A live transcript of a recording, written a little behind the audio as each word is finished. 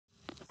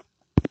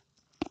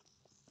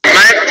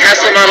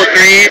Tesla Model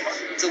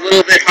 3, it's a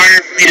little bit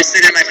harder for me to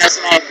sit in my Tesla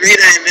Model 3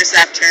 than in this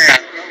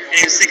Aptera. And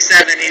he was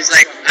 6'7", he's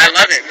like, I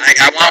love it,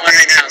 I want one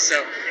right now.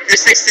 So if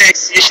you're 6'6",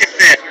 you should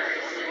fit.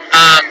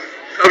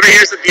 Over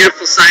here's a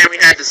beautiful sign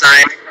we had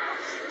designed.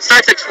 It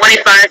starts at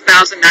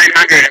 $25,900,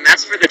 and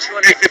that's for the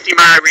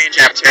 250-mile range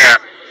Aptera.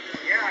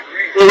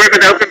 We'll work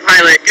with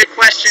OpenPilot. Good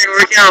question.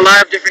 We're working on a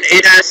lot of different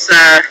ADAS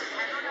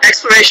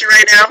exploration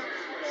right now,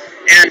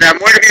 and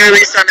more to be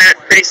released on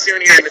that pretty soon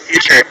here in the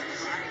future.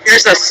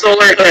 Here's a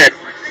solar hood.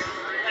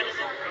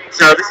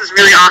 So this is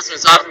really awesome.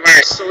 It's off of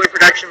our solar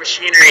production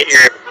machinery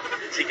here.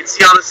 So you can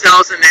see all the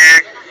cells in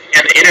there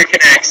and the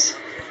interconnects.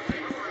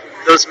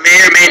 Those may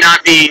or may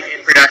not be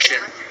in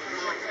production.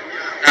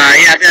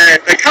 Yeah,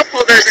 the cup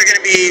holders are going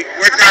to be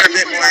worked on a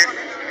bit more.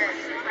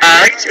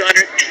 Like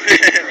 200.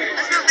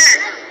 That's not bad.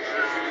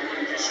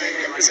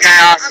 This guy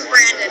awesome. I'm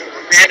Brandon.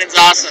 Brandon's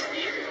awesome.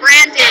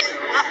 Brandon,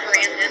 not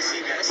Brandon.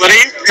 What are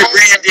you? You're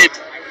Brandon.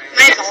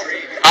 My fault.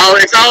 Oh,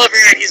 it's Oliver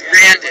and he's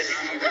Brandon.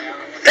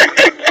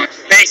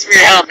 Thanks for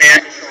your help,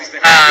 man.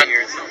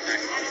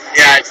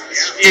 Yeah,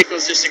 this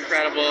vehicle's just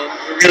incredible.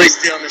 We're really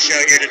stealing the show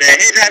here today.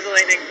 Hey, Drive the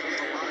Lightning.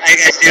 How you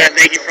guys doing?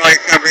 Thank you for all your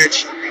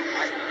coverage.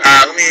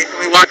 Let me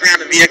walk around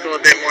the vehicle a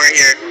bit more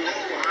here.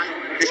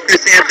 Here's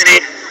Chris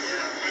Anthony.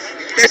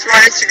 Chris, we're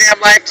on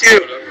Instagram Live too.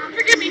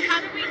 Forgive me,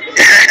 how do we do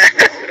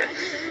that?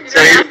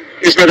 So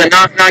here's where the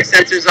knock-knock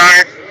sensors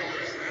are.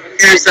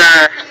 Here's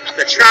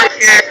the trunk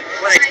here.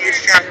 What a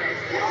huge trunk.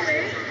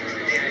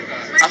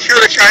 I'll show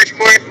the charge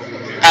port.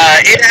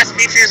 ADAS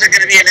features are going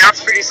to be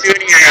announced pretty soon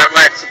here on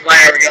what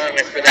supplier we're going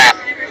with for that.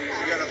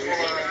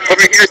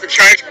 Over here's the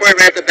charge port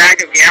right at the back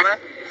of Gamma.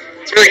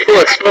 It's really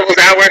cool. It swivels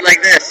outward like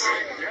this.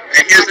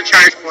 And here's the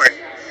charge port.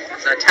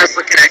 It's a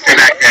Tesla connector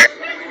back there.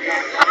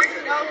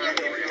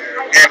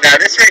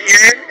 And this right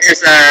here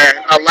is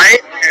a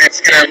light, and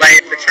it's going to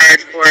light the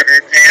charge port,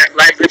 or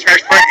light the charge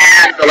port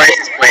and the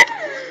license plate.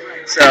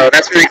 So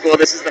that's really cool.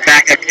 This is the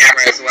backup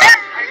camera as well.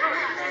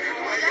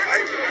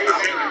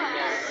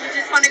 You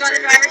just want to go on the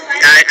driver's side?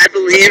 I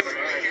believe,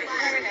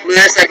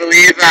 Lewis, in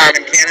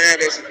Canada,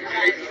 there's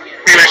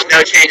pretty much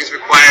no changes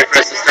required for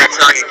us to start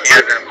selling in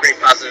Canada. I'm pretty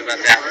positive about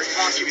that.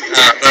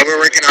 But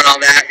we're working on all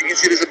that. You can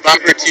see there's a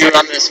bumper too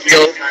on this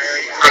wheel,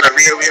 on the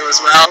rear wheel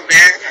as well,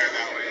 there.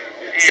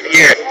 And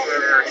here.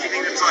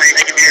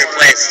 They can be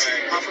replaced.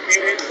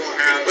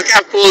 Look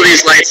how cool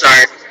these lights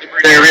are.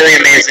 They're really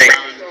amazing.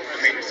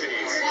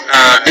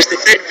 Just the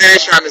fit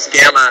finish on this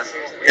Gamma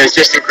is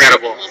just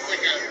incredible.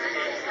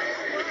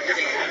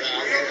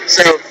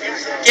 So,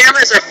 Gamma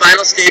is our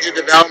final stage of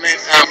development,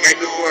 right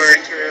before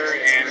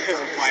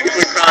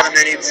crawling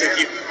underneath. So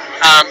cute.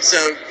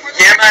 So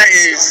Gamma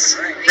is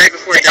right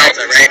before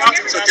Delta, right?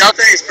 So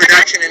Delta is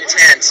production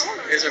intent.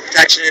 Is a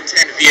production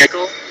intent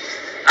vehicle.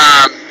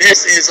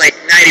 This is like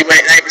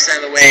 90%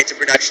 of the way to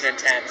production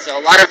intent. So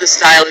a lot of the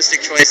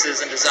stylistic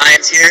choices and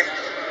designs here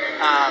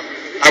are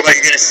what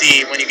you're going to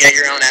see when you get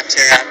your own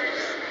Aptera.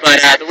 But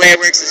the way it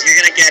works is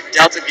you're going to get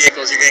Delta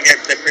vehicles, you're going to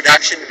get the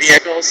production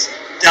vehicles.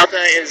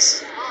 Delta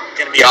is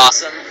going to be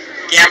awesome.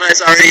 Gamma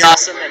is already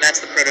awesome, and that's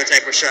the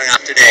prototype we're showing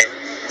off today.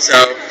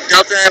 So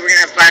Delta, we're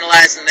going to have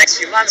finalized in the next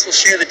few months. We'll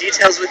share the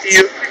details with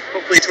you,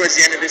 hopefully towards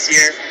the end of this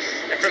year.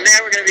 And from there,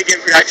 we're going to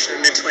begin production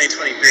in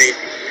mid-2023.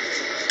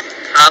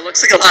 Looks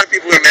like a lot of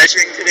people were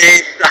measuring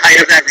today the height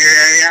of that rear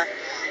area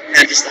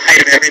and just the height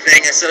of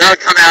everything. And so that'll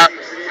come out.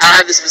 I don't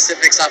have the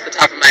specifics off the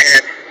top of my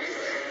head.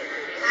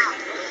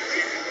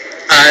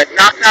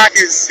 Knock-knock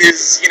is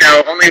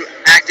only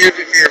active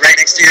if you're right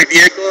next to your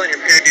vehicle and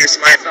you're paired to your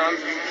smartphone.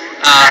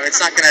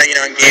 It's not going to,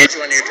 engage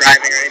when you're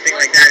driving or anything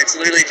like that. It's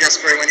literally just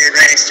for when you're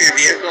right next to your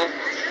vehicle.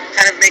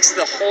 Kind of makes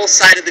the whole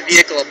side of the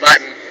vehicle a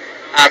button.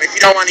 If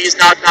you don't want to use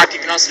knock-knock, you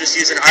can also just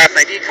use an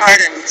RFID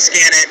card and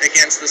scan it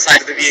against the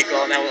side of the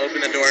vehicle, and that will open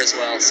the door as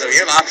well. So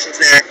you have options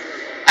there.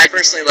 I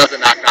personally love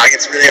the knock-knock.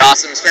 It's really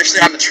awesome,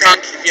 especially on the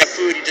trunk. If you have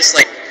food, you just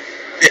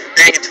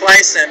bang it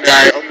twice and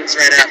it opens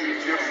right up.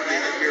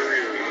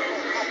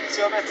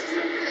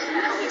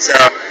 So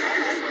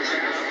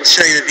we'll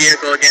show you the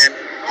vehicle again.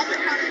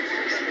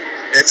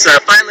 It's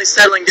finally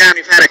settling down.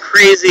 We've had a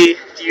crazy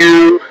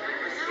few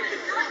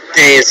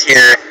days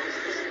here.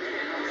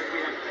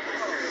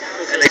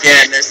 And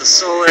again, there's the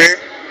solar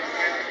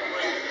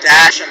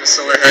dash and the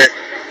solar hood.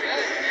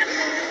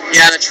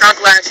 Yeah, the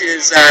trunk latch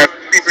is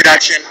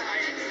pre-production.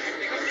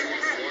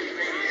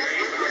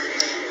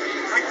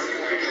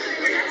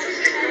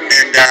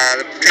 And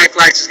the trunk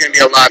latch is going to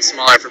be a lot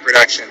smaller for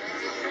production.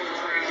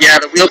 Yeah,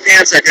 the wheel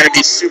pants are going to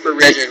be super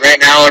rigid. Right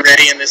now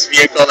already in this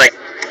vehicle, they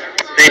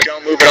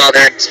don't move at all.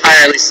 They're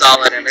entirely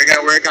solid, and they're going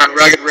to work on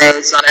rugged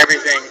roads, on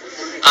everything.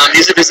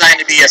 These are designed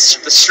to be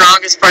the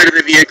strongest part of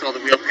the vehicle,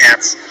 the wheel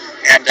pants.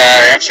 And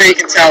I'm sure you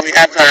can tell we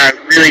have a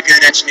really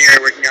good engineer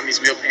working on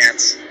these wheel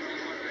pants.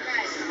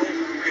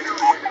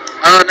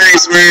 Oh,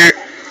 nice. You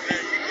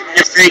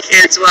have 3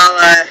 kids. Well,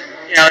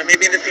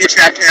 maybe in the future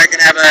Aptera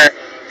can have a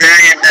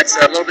variant that's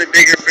a little bit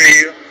bigger for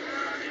you.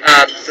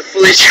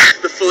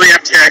 The fully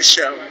Aptera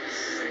show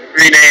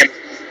rename.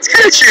 It's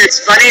kind of true. It's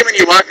funny when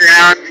you walk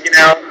around,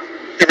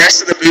 the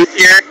rest of the booth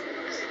here.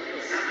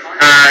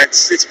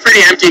 It's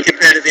pretty empty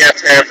compared to the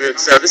Aptera booth.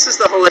 So this is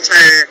the whole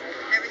entire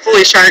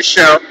fully charged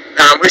show.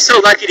 We're so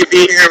lucky to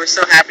be here. We're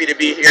so happy to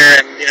be here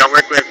and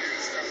work with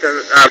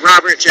the,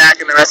 Robert, Jack,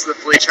 and the rest of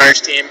the fully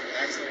charged team.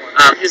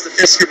 Here's the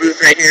Fisker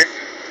booth right here.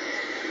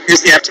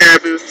 Here's the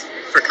Aptera booth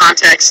for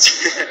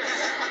context.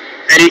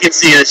 And you can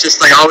see it's just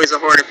like always a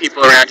horde of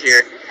people around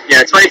here.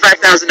 Yeah,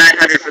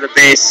 25,900 for the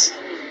base.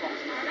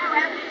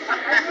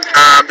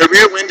 The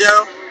rear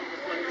window,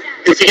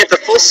 if you get the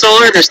full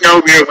solar, there's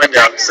no rear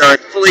window, so it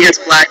fully gets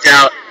blacked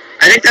out.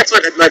 I think that's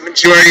what the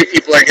majority of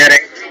people are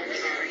getting.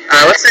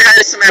 Let's say hi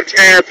to some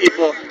Aptera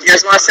people. Do you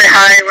guys want to say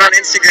hi? We're on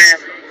Instagram.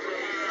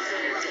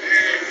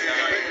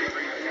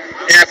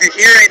 Yeah, if you're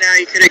here right now,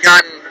 you could have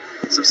gotten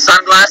some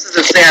sunglasses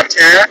that say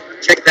Aptera.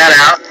 Check that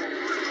out.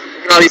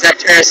 Look at all these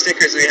Aptera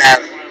stickers we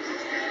have.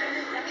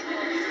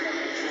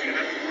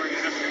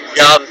 You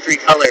got all the 3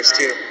 colors,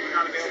 too.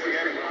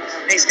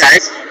 Thanks,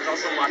 guys.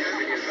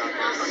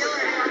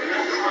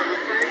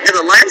 Yeah,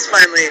 the line's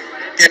finally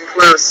getting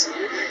close.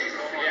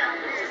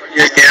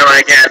 Here's Gamma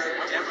again.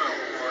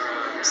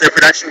 Is there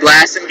production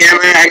glass in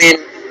Gamma? I mean,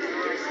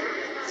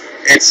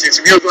 it's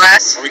real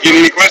glass. Are we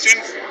getting any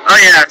questions? Oh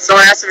yeah,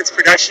 someone asked if it's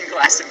production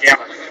glass in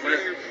Gamma.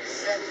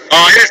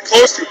 It is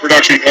close to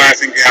production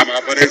glass in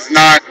Gamma, but it's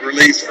not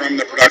released from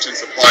the production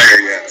supplier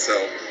yet.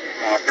 So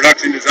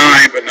production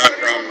design, but not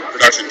from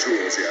production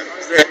tools yet.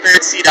 Is there a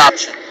 3rd seat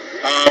option?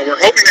 We're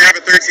hoping to have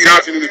a 3rd seat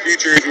option in the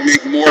future as we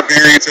make more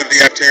variants of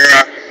the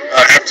Aptera.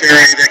 Aptera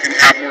that can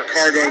have more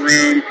cargo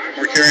room,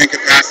 more carrying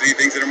capacity,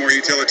 things that are more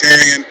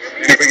utilitarian,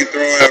 and if we can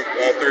throw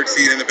a 3rd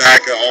seat in the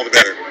back, all the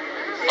better.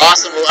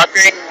 Awesome. Well,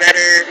 upgrading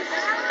better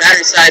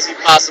battery size if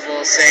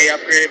possible. Say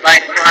upgrade by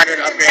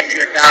 400,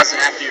 upgrading to 1,000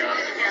 after you own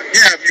it.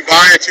 Yeah, if you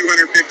buy a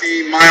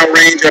 250-mile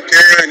range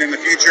Aptera, and in the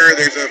future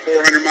there's a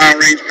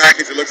 400-mile range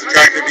package that looks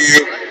attractive to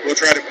you, we'll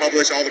try to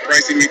publish all the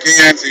pricing we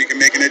can so you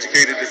can make an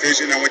educated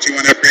decision on what you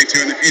want to upgrade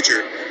to in the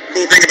future.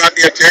 Cool thing about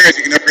the Aptera is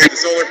you can upgrade the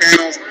solar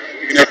panels.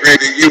 You can upgrade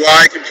the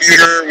UI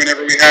computer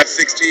whenever we have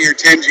 6G or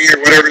 10G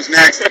or whatever's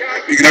next.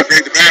 You can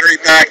upgrade the battery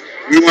pack.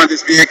 We want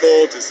this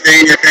vehicle to stay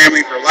in your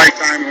family for a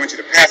lifetime. We want you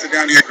to pass it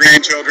down to your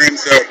grandchildren.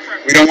 So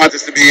we don't want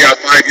this to be a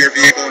 5-year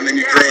vehicle and then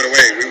you throw it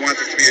away. We want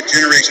this to be a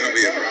generational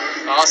vehicle.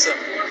 Awesome.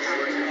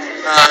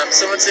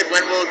 Someone said,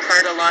 when will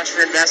Carta launch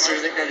for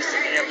investors? I think they're just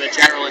thinking of the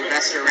general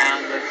investor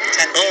round. The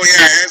 10 Oh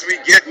yeah, as we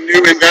get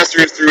new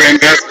investors through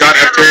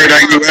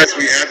invest.aptera.us,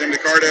 we add them to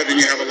Carta. Then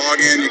you have a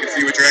login. You can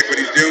see what your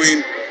equity's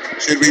doing.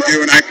 Should we do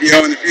an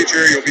IPO in the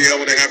future, you'll be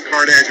able to have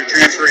Carta as your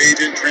transfer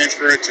agent,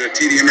 transfer it to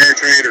TD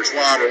Ameritrade or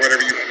Schwab or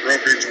whatever you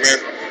brokerage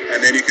with,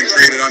 and then you can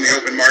trade it on the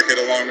open market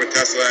along with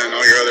Tesla and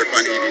all your other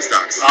fun EV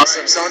stocks.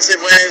 Awesome. Someone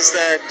said, when is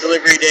the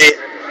delivery date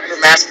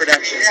for mass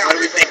production? What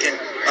are we thinking?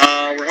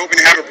 We're hoping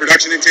to have a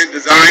production intent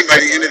design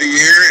by the end of the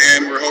year,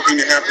 and we're hoping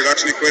to have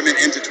production equipment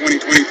into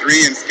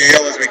 2023 and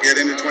scale as we get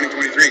into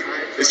 2023.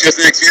 It's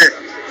just next year.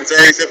 It's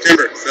already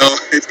September, so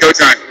it's go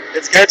time.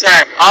 It's go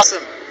time.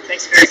 Awesome.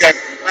 Thanks, Chris.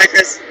 Bye,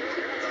 Chris.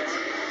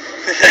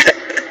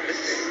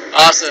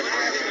 Awesome.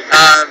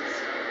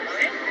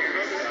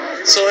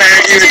 Solar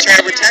energy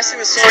return. We're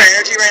testing the solar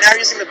energy right now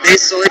using the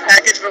base solar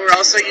package, but we're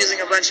also using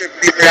a bunch of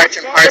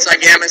pre-production parts on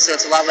Gamma, so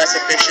it's a lot less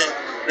efficient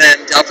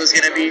than Delta's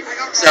going to be.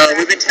 So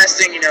we've been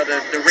testing,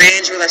 the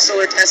range with our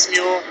solar test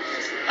mule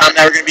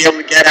that we're going to be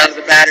able to get out of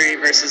the battery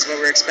versus what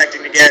we're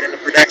expecting to get in the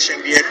production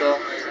vehicle.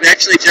 We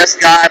actually just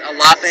got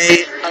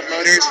Alape hub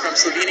motors from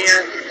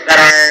Slovenia that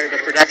are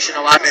the production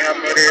Alape hub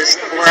motors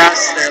for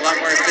us. They're a lot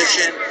more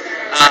efficient.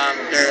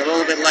 They're a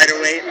little bit lighter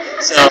weight,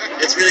 so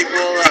it's really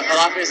cool.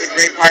 Alape is a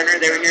great partner.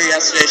 They were here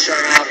yesterday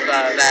showing off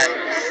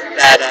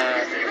that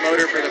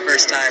motor for the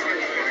first time.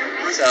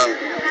 So.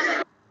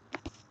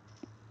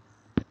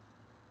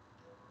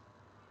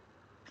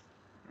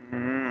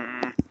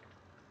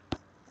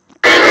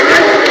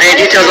 Main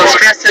details on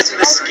stress testing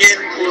the skin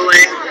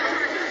cooling.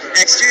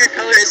 Exterior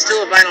color is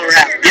still a vinyl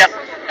wrap. Yep.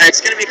 It's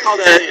going to be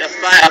called a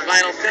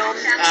vinyl film.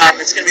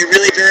 It's going to be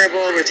really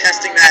durable. We're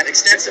testing that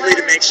extensively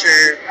to make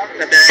sure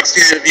that the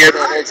exterior of the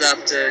vehicle holds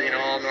up to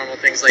all normal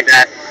things like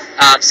that.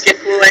 Skin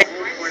cooling.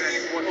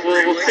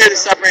 We'll clear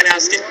this up right now.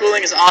 Skin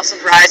cooling is awesome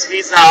for high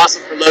speeds, not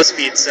awesome for low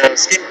speeds. So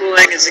skin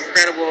cooling is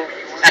incredible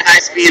at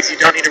high speeds. You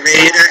don't need a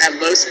radiator.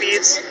 At low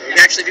speeds, you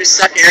actually do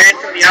suck air in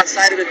from the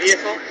outside of the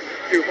vehicle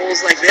through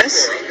holes like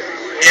this.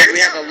 And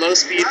we have a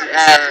low-speed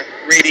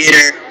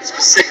radiator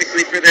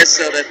specifically for this,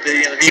 so that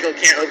the vehicle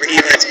can't overheat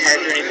when it's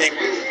parked or anything.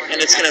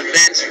 And it's going to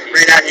vent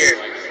right out here.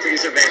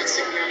 These are vents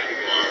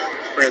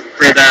for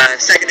the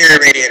secondary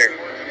radiator.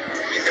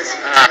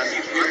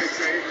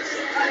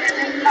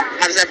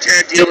 How does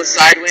Aptera deal with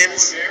side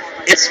winds?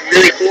 It's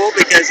really cool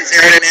because it's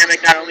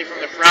aerodynamic not only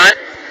from the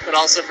front, but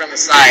also from the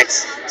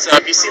sides. So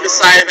if you see the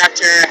side of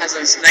Aptera has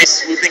a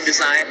nice swooping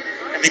design.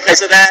 And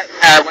because of that,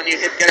 when you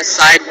get a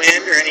side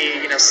wind or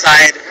any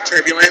side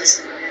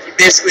turbulence, you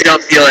basically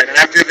don't feel it. And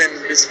I've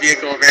driven this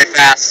vehicle very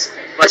fast,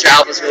 a bunch of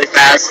Alphas really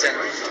fast, and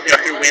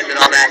through wind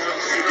and all that,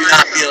 you do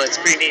not feel it. It's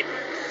pretty neat.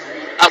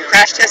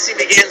 Crash testing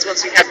begins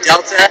once we have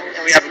Delta,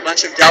 and we have a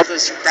bunch of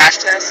Deltas to crash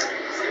test.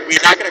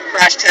 we're not going to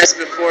crash test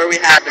before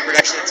we have the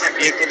production intent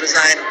vehicle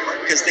design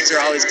because things are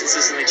always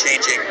consistently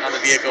changing on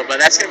the vehicle, but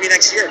that's going to be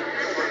next year.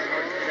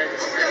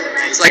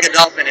 It's like a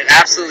dolphin, it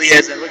absolutely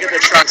is, and look at the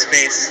trunk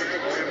space.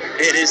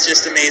 It is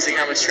just amazing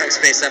how much trunk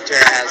space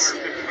Aptera has.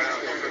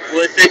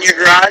 Will it fit in your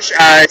garage?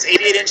 It's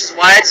 88 inches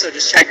wide, so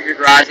just check if your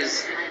garage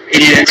is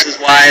 88 inches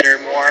wide or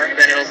more,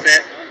 then it'll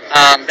fit.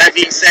 That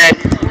being said,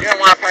 you're going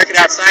to want to park it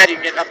outside. You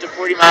can get up to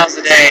 40 miles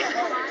a day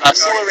of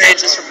solar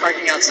range just from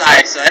parking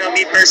outside. So I know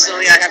me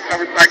personally, I have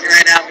covered parking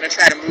right now. I'm going to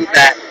try to move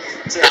that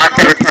to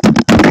uncovered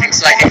parking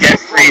so I can get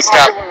free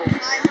stuff.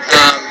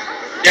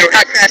 Yeah, we're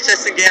not crash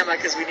testing Gamma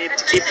because we need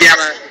to keep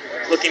Gamma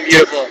looking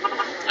beautiful.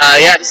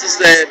 Yeah, this is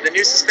the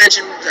new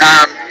suspension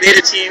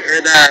beta team,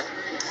 or the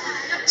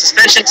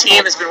suspension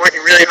team has been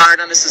working really hard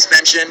on the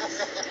suspension.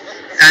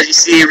 As you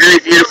see,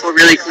 really beautiful,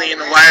 really clean.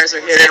 The wires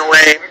are hidden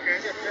away.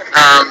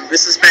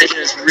 This suspension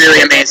is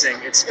really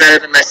amazing. It's better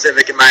than my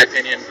Civic in my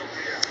opinion.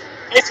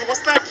 Hey, so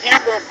what's that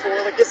camera for?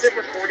 Like, is it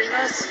recording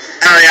us?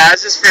 Oh yeah,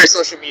 it's just for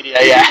social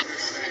media, yeah.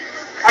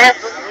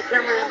 The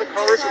camera in the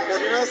car is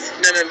recording us?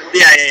 No,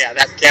 yeah,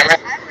 that camera.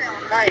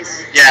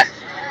 Nice. Yeah.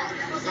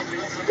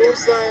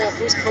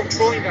 Who's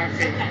controlling that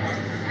thing?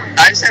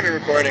 I just have it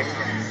recording.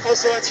 Oh,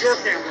 so that's your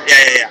camera?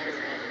 Yeah.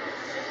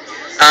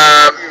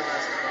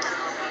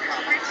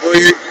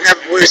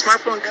 Will your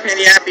smartphone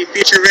companion be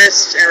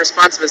feature-rich and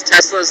responsive as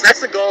Tesla's? That's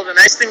the goal. The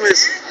nice thing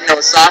with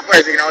software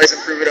is you can always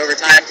improve it over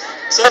time.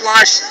 So at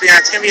launch,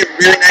 it's going to be a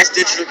really nice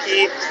digital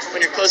key.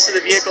 When you're close to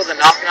the vehicle, the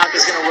knock-knock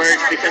is going to work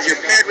because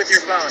you're paired with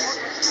your phone.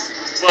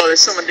 Whoa,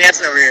 there's someone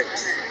dancing over here.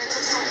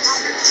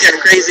 It's getting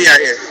crazy out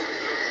here.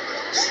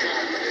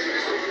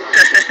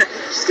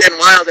 It's getting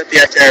wild at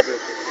the Aptera booth.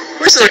 Of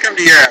course it'll come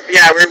to Europe.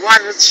 Yeah, we're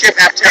wanting to ship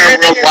Aptera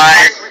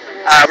worldwide.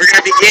 We're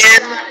going to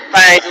begin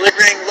by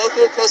delivering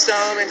local, close to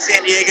home in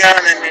San Diego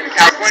and then in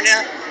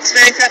California,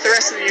 spanning throughout the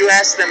rest of the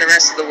U.S., then the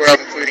rest of the world,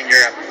 including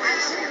Europe.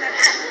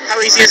 How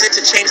easy is it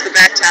to change the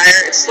back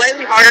tire? It's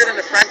slightly harder than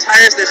the front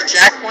tires. There's a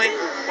jack point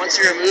once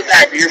you remove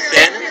that rear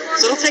fin.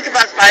 So it'll take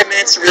about 5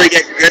 minutes to really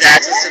get good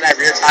access to that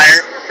rear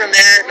tire. From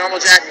there, normal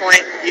jack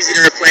point, easy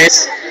to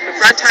replace. The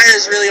front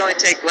tires really only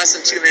take less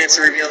than 2 minutes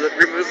to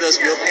remove those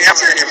wheel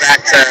pants, and then you're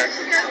back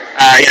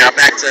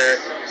to,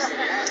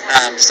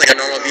 just like a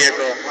normal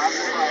vehicle.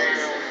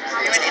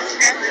 Are you on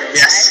Instagram?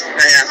 Yes,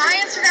 I am.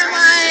 Hi, Instagram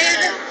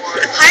Live.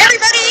 Hi,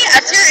 everybody.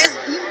 Aptera is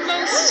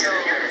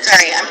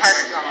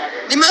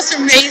the most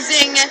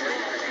amazing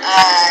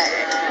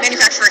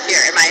manufacturer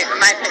here, in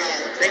my opinion.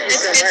 Thank you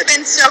so much. It's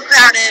been so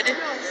crowded.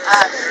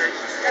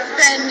 It's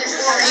been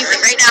amazing.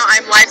 Right now,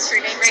 I'm live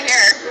streaming right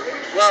here.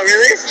 Well,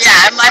 really?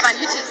 Yeah, I'm live on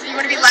YouTube. So you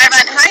want to be live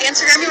on? Hi,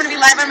 Instagram. You want to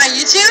be live on my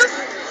YouTube?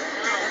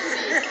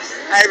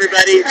 Hi,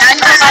 everybody. Now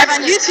you are live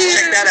on YouTube.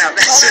 Check that out.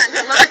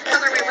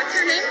 Hold on. Wait, what's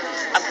your name?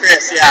 I'm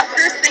Chris. Yeah.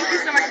 Chris, thank you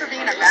so much for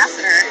being an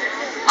ambassador.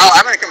 Oh,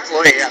 I'm an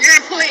employee. Yeah. You're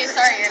an employee.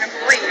 Sorry, an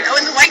employee.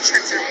 Oh, and the white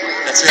shirts are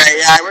here. That's right.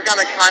 Yeah, I work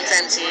on the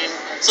content team,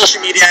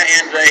 social media,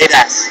 and the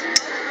ADAS.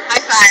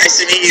 High five.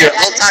 Nice to meet you.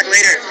 We'll talk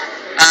later.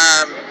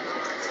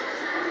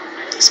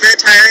 Spare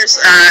tires.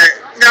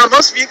 No,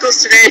 most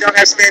vehicles today don't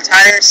have spare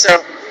tires,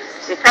 so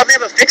we'll probably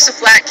have a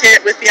fix-a-flat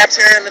kit with the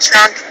Aptera in the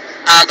trunk.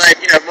 But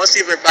most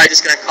people are probably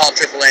just going to call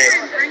AAA.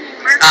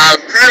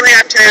 Currently,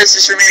 Aptera is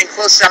just remaining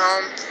close to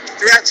home.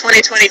 Throughout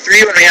 2023,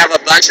 when we have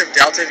a bunch of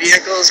Delta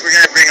vehicles, we're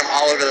going to bring them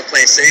all over the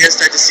place. So you're going to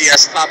start to see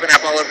us popping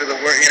up all over the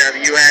world,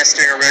 the U.S.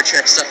 during a road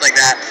trip, stuff like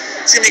that.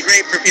 It's going to be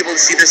great for people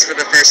to see this for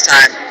the first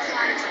time.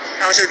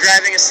 How much of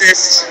driving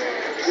assist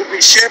will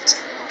be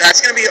shipped? That's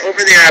going to be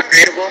over-the-air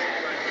upgradable.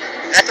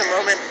 At the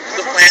moment,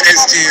 the plan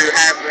is to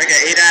have like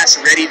an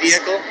ADAS ready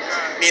vehicle,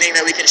 meaning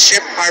that we can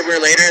ship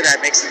hardware later that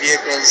makes the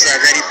vehicles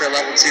ready for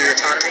level 2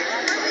 autonomy.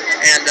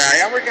 And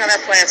yeah, I'm working on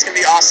that plan. It's going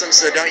to be awesome,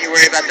 so don't you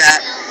worry about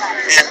that.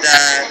 And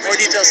more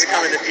details to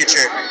come in the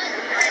future.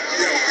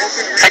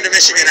 Come to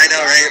Michigan, I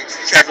know, right?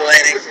 Travel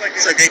landing.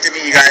 So great to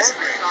meet you guys.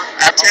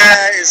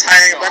 Aptera is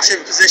hiring a bunch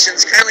of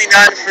positions. Currently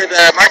none for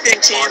the marketing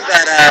team,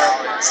 but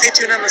stay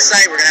tuned on the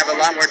site. We're going to have a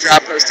lot more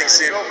job postings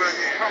soon.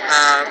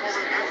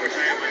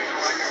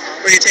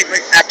 Where you take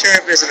Aptera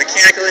if there's a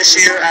mechanical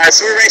issue.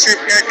 So we're a racer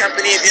repair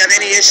company. If you have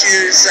any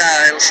issues,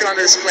 it'll show on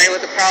the display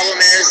what the problem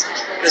is.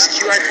 There's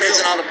QR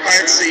codes on all the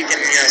parts, so you can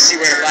see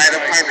where to buy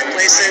the part and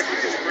replace it.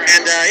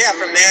 And yeah,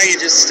 from there you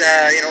just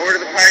order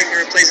the part, you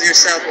can replace it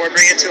yourself, or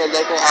bring it to a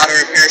local auto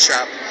repair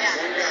shop.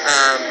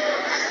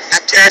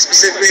 Aptera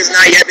specifically has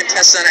not yet been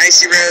tested on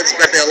icy roads,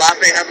 but the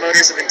Alape hub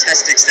motors have been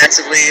tested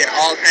extensively in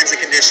all kinds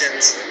of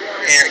conditions.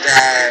 And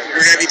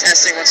we're going to be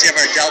testing once we have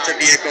our Delta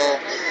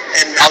vehicle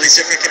and all these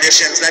different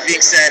conditions. That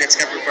being said, it's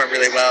going to perform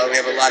really well. We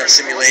have a lot of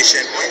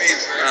simulation.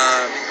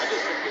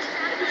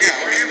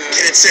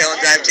 Can it sail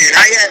and dive too?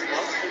 Not yet.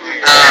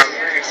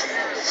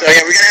 So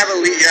yeah, we're going to have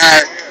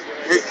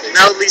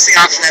no leasing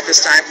option at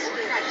this time.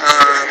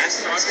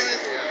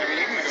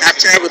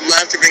 Aptera would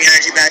love to bring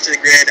energy back to the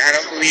grid. I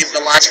don't believe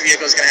the launch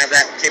vehicle is going to have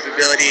that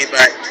capability,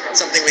 but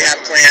it's something we have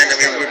planned and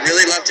we would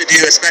really love to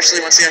do, especially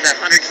once we have that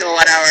 100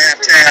 kilowatt hour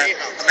Aptera.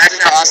 Imagine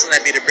how awesome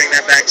that'd be to bring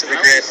that back to the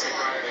grid.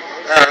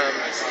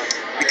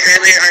 We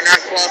currently are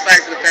not qualified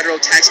for the federal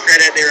tax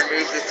credit. They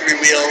removed the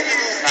three-wheel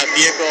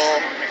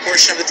vehicle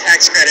portion of the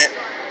tax credit,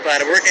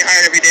 but we're working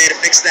hard every day to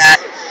fix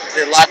that.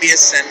 The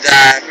lobbyists, and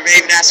we may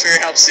even ask for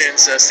your help soon,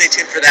 so stay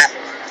tuned for that.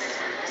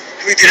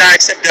 We do not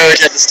accept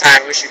Doge at this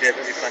time. I wish we did.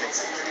 That'd be funny.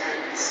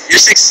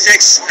 You're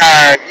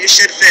 6'6", you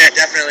should fit,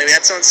 definitely. We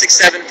had someone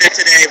 6'7" fit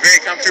today,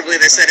 very comfortably.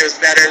 They said it was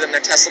better than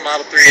their Tesla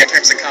Model 3 in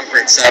terms of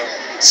comfort, so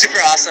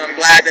super awesome. I'm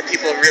glad that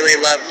people really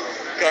love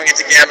going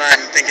into Gamma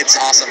and think it's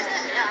awesome.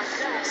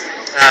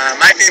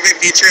 My favorite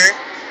feature,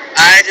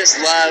 I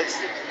just love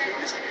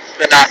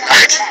the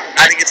knock-knock.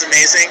 I think it's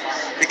amazing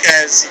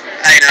because,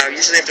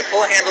 usually have to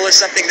pull a handle or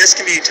something. This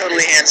can be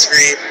totally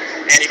hands-free,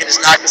 and you can just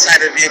knock the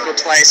side of the vehicle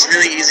twice,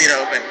 really easy to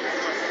open.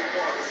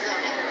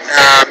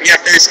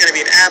 There's going to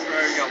be an app.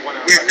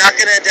 We're not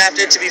going to adapt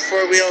it to be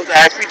four-wheeled.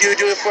 If we do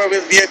a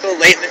four-wheeled vehicle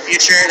late in the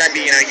future, that'd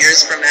be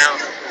years from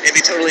now, maybe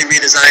totally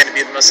redesigned to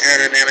be the most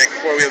aerodynamic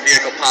four-wheel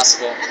vehicle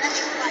possible.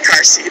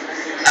 Car seat.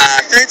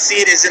 Third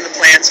seat is in the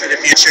plans for the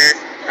future.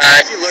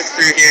 If you look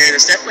through here,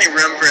 there's definitely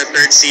room for a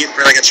third seat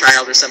for like a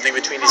child or something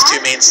between these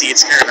two main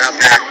seats, kind of out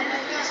back.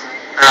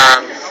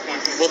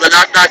 Will the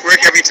knock-knock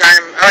work every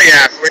time? Oh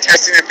yeah, we're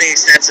testing that thing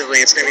extensively.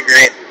 It's going to be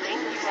great.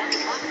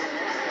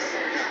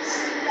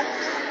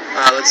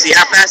 Let's see,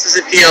 how fast does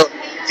it feel?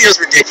 It feels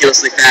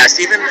ridiculously fast.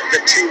 Even the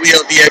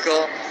two-wheel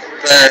vehicle,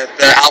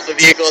 the Alpha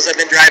vehicles I've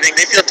been driving,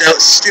 they feel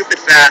stupid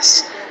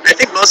fast. I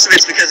think most of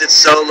it's because it's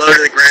so low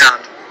to the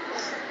ground.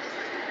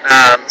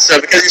 So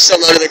because you're so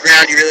low to the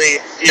ground, you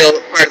really feel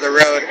part of the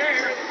road.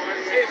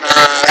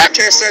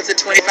 Aptera starts at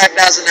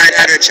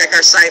 $25,900. Check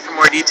our site for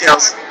more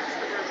details.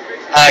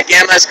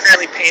 Gamma is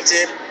currently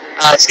painted.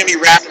 It's going to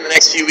be wrapped in the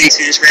next few weeks.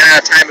 We just ran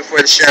out of time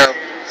before the show.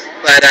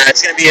 But it's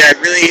going to be a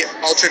really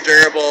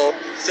ultra-durable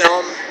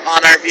film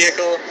on our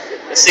vehicle.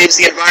 It saves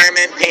the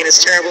environment. Paint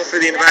is terrible for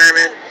the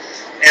environment.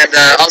 And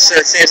also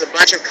it saves a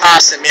bunch of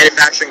costs and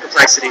manufacturing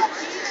complexity.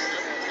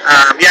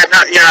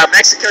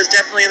 Mexico is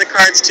definitely in the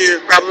cards too,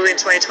 probably in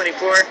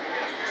 2024.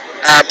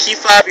 Key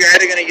fob, you're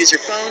either going to use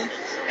your phone,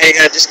 and you're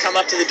going to just come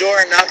up to the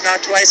door and knock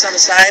twice on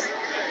the side,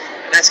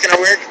 and that's going to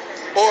work.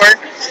 Or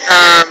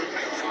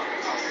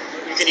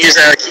you can use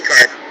a key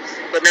card,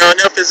 but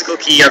no physical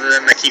key other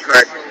than the key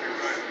card.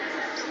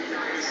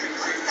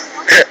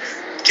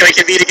 Can we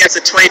compete against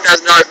a $20,000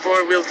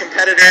 four-wheel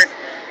competitor?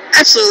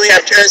 Absolutely.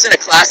 Aptera's in a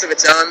class of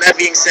its own. That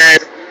being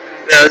said,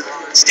 the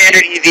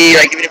standard EV,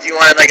 like even if you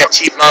wanted like a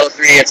cheap Model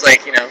 3, it's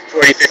like,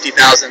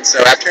 $40,000-$50,000.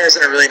 So Aptera's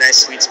in a really nice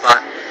sweet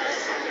spot.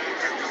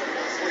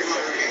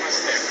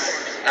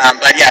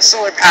 But yeah,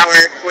 solar power,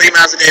 40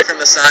 miles a day from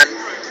the sun.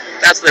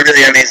 That's the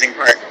really amazing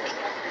part.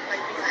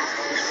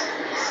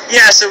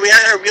 Yeah, so we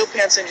had our wheel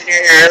pants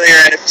engineer here earlier,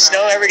 and if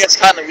snow ever gets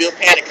caught in the wheel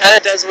pan, it kind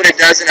of does what it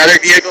does in other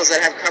vehicles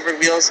that have covered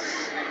wheels,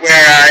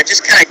 where it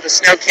just kind of, the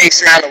snow cakes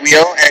around the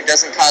wheel and it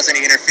doesn't cause any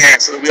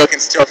interference, so the wheel can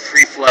still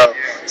free flow.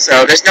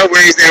 So there's no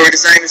worries there. We're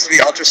designing this to be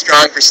ultra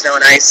strong for snow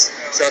and ice,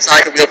 so it's not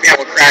like a wheel pan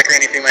will crack or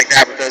anything like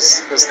that with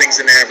those things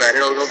in there, but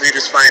it'll do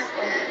just fine.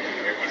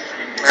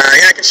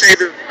 I can show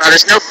you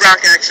there's no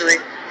frunk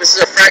actually. This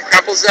is a front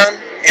crumple zone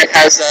and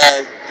has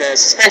the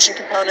suspension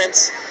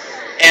components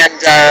and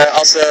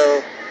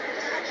also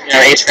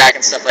HVAC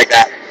and stuff like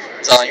that.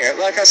 It's all in here.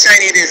 Look how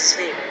shiny it is. It's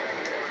sweet.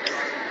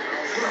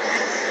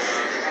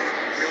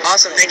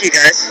 Awesome, thank you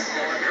guys.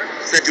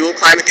 It's the dual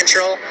climate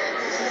control.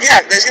 Yeah,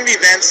 there's going to be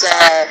vents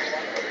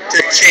to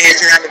change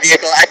around the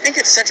vehicle. I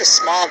think it's such a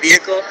small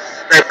vehicle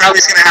that it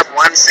probably is going to have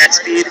one set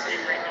speed,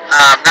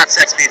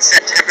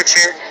 set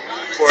temperature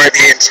for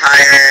the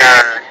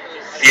entire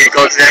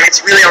vehicle.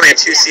 It's really only a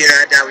two-seater.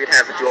 I doubt we'd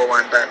have a dual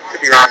one, but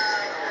could be wrong.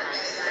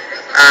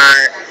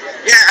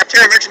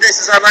 Aptera merchandise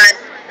is online.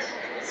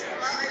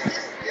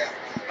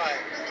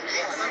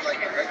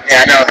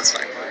 Yeah, no, that's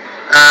fine.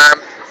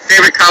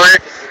 Favorite color?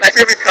 My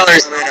favorite color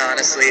is Luna,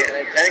 honestly.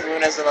 I think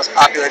Luna is the most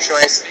popular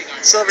choice.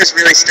 Silver's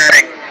really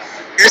stunning.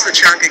 Here's the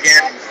trunk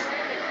again.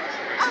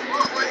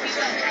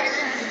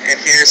 And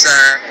here's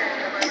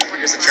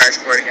the charge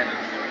port again.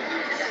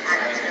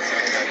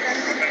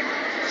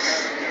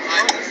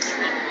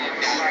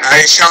 I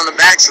already shown the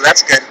back, so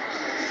that's good.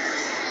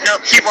 No,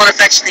 keep on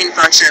effect screen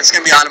function. It's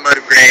going to be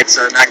automotive grade,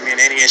 so not going to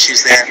be any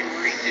issues there.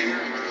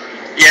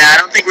 Yeah, I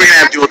don't think we're going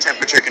to have dual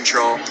temperature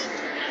control.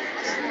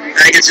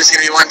 I think it's just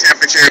going to be one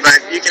temperature,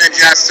 but you can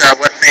adjust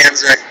what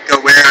fans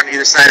go where on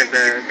either side of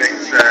the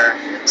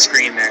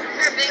screen there.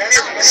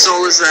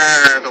 Soul is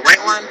the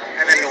white one,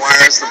 and then Noir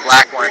is the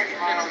black one.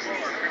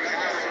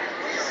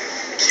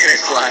 Can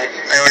it fly?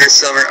 I ordered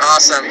silver.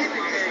 Awesome.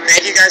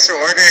 Thank you guys for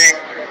ordering.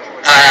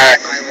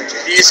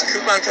 If you use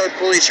coupon code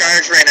Fully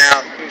Charged right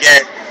now, you can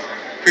get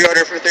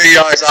pre-order for $30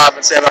 off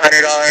instead of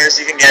 $100.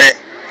 You can get it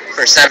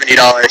for $70.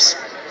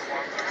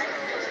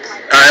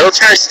 It'll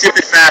charge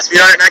stupid fast. We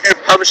are not going to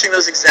be publishing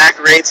those exact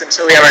rates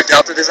until we have our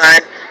Delta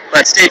design,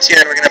 but stay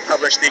tuned. We're going to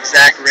publish the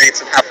exact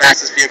rates of how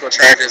fast this vehicle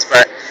charges.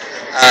 But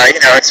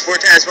it's 4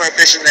 times more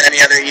efficient than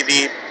any other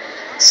EV,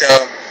 so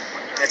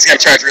it's going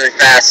to charge really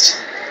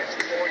fast.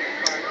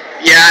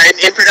 Yeah,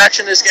 in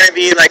production there's going to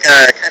be like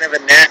a kind of a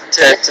net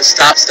to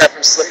stop stuff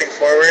from slipping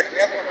forward,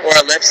 or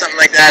a lip, something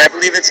like that. I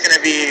believe it's going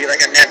to be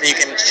like a net that you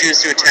can choose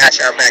to attach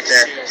out back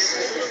there.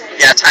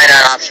 Yeah,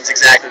 tie-down options,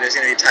 exactly. There's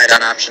going to be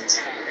tie-down options.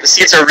 The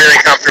seats are really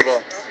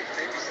comfortable.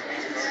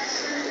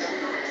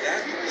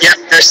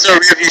 Yep, there's still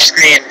a rear view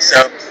screen,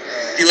 so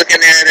if you look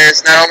in there,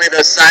 there's not only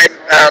the side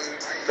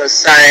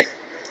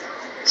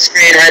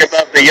screen right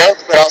above the yoke,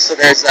 but also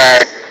there's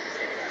a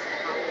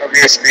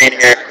rear screen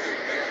here.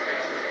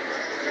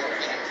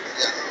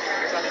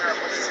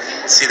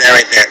 See that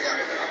right there.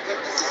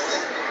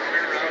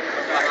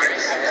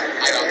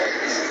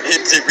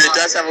 It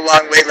does have a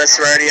long wait list.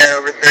 We're already at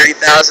over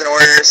 30,000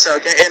 orders, so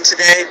get in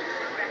today.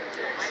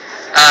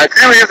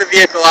 Currently we have the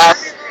vehicle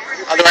off,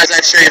 otherwise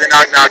I'd show you the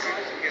knock-knock.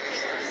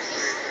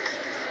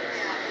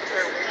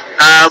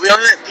 We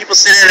only let people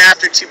sit in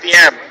after 2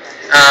 p.m.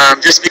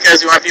 Just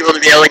because we want people to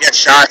be able to get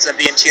shots of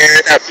the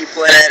interior without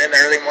people in it in the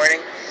early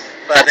morning,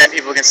 but then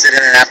people can sit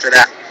in it after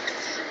that.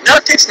 No,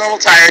 it takes normal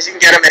tires. You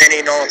can get them in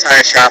any normal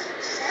tire shop.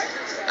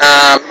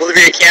 Will there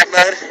be a camp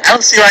mode? I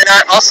don't see why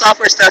not. All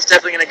software stuff's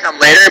definitely going to come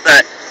later,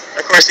 but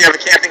of course we have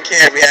a camping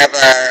kit. We have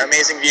an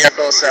amazing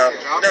vehicle, so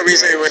no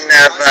reason we wouldn't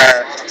have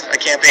a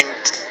camping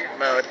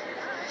mode.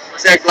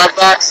 Is there a glove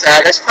box?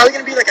 There's probably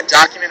going to be like a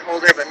document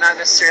holder, but not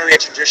necessarily a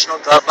traditional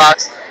glove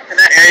box. In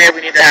that area,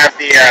 we need to have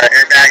the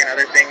airbag and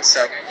other things.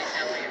 So,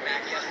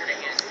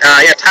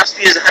 yeah, top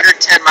speed is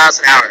 110 miles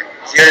an hour,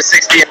 0 to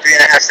 60 in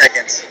 3.5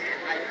 seconds.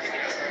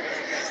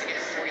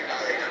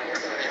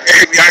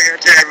 We are going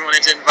to turn everyone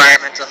into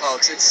environmental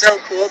hulks. It's so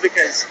cool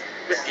because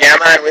with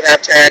Gamma and with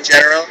Aptera in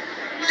general,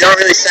 you don't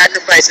really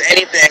sacrifice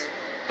anything,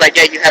 but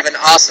yet you have an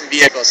awesome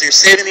vehicle. So you're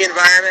saving the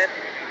environment,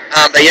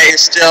 but yet you're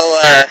still,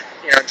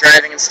 you know,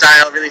 driving in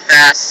style, really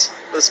fast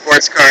with a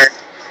sports car.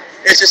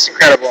 It's just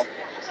incredible.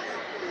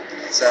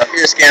 So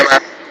here's Gamma.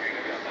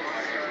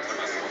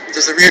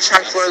 Does the rear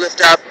trunk floor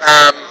lift up?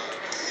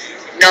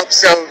 Nope.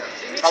 So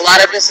a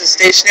lot of this is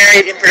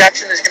stationary. In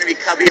production, there's going to be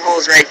cubby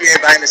holes right here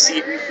behind the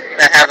seat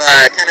that have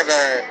a kind of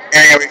a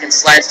area where you can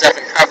slide stuff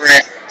and cover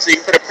it. So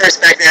you can put a purse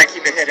back there and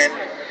keep it hidden.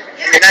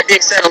 And that being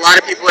said, a lot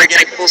of people are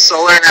getting full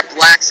solar, and that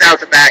blacks out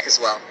the back as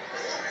well.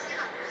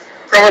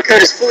 Promo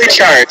code is fully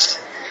charged.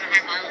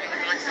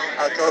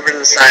 I'll go over to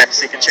the side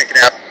so you can check it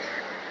out.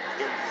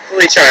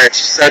 Fully charged.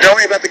 So don't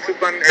worry about the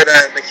coupon or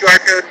the QR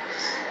code.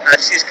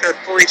 Just use code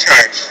fully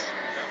charged.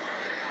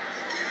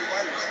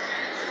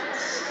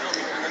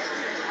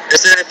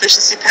 Is there an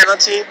efficiency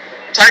penalty?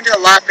 I'm talking to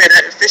a lot fan.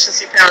 That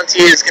efficiency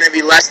penalty is going to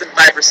be less than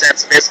 5%,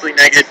 so basically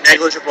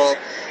negligible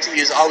to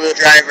use all-wheel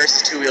drive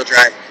versus two-wheel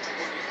drive.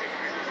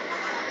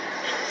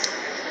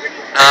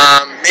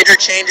 Major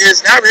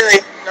changes? Not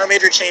really. No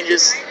major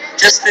changes.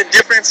 Just the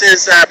difference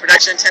is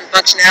production intent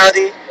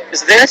functionality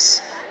is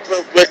this.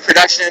 With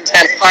production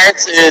intent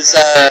parts is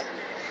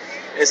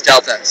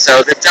Delta.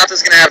 So the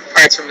Delta's going to have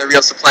parts from the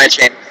real supply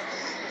chain.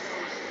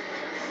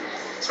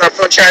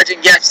 Smartphone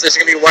charging, yes, there's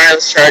going to be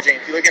wireless charging.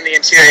 If you look in the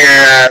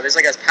interior, there's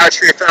like a pouch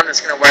for your phone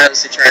that's going to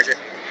wirelessly charge it.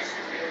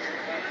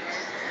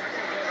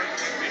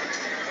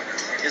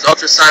 There's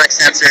ultrasonic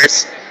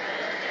sensors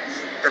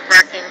for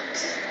parking.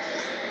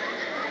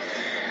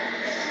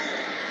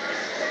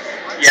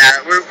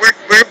 Yeah,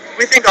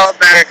 we think all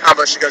battery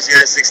combo should go 0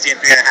 to 60 in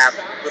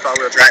 3.5 with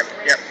all-wheel drive.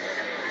 Yep.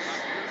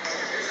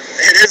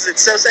 It is.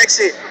 It's so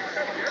sexy.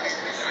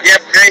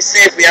 Yep, very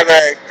safe. We have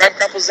a front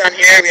crumple zone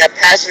here. We have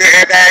passenger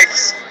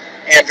airbags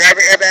and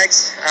driver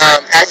airbags.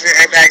 Passenger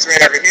airbags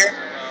right over here.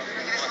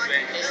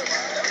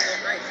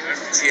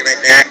 See it right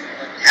there.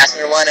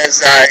 Passenger one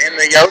is in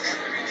the yoke.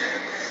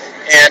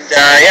 And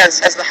yeah, this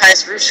has the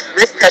highest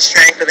roof crush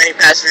strength of any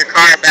passenger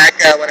car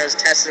back when it was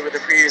tested with the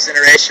previous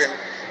iteration.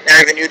 Now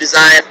we have a new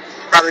design,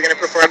 probably going to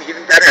perform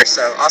even better,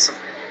 so awesome.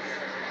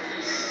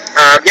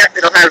 Yeah,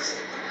 it'll have,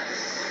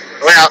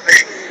 well,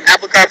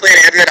 Apple CarPlay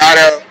and Android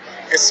Auto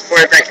is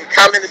supported. That can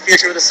come in the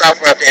future with a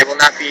software update. It will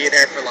not be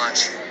there for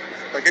launch.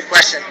 But good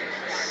question.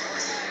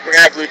 We're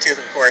going to have Bluetooth,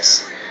 of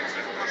course.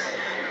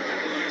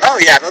 Oh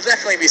yeah, they'll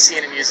definitely be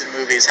seen and used in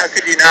movies. How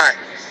could you not?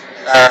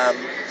 I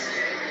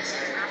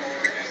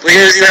believe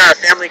there was even a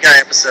Family Guy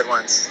episode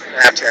once in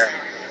Aptera.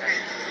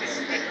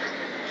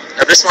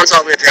 Now this one's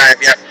all-wheel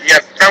drive. Yep. You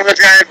have front-wheel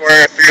drive or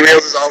 3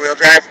 wheels is all-wheel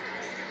drive.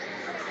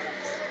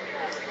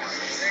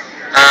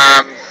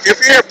 Feel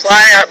free to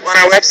apply on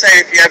our website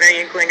if you have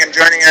any inkling of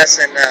joining us,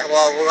 and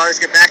well, we'll always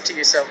get back to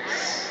you. So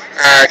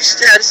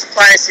just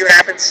apply and see what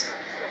happens.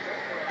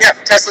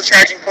 Yep, Tesla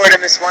charging port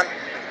in this one.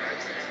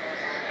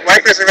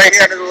 Wipers are right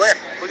here under the lip.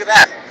 Look at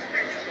that.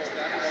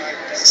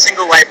 It's a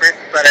single wiper,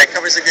 but it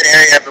covers a good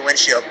area of the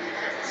windshield.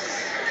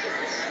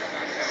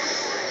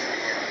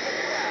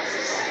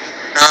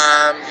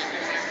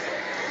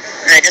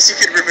 I guess you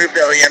could remove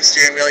the OEM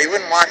steering wheel. You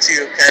wouldn't want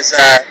to, because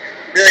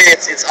really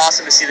it's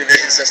awesome to see the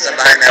vision system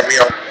behind that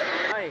wheel.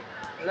 Hi,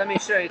 let me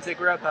show you. Take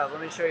a rep out.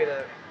 Let me show you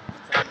the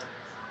timer.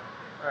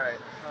 Alright,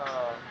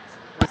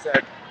 1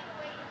 sec.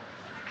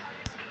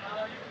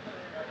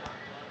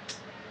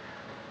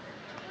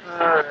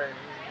 Alright.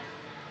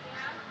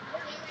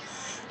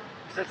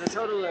 So it's a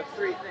total of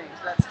 3 things.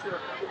 That's 2 of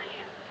them.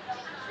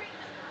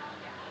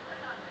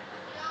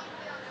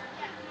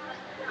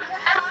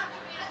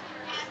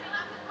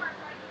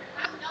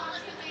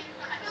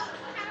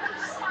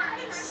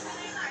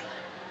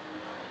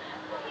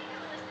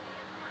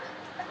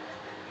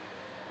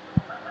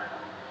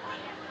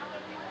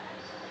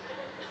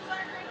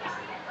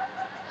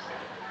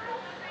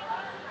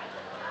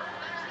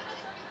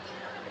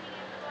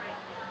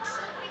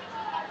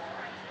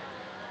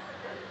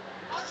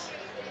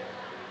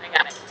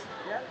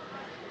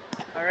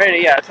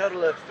 Alrighty, yeah, a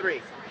total of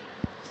 3.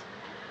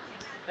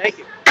 Thank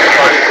you.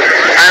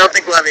 I don't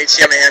think we'll have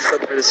HDMI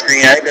input for the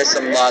screen. I think there's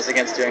some laws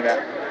against doing that.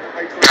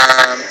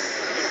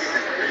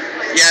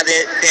 Yeah, the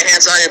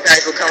enhanced audio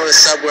package will come with a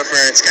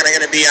subwoofer. It's kind of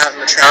going to be out in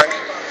the trunk.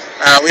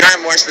 We don't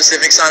have more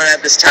specifics on it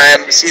at this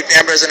time. Steve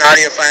Amber's an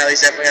audiophile.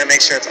 He's definitely going to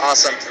make sure it's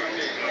awesome.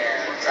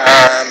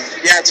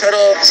 Yeah,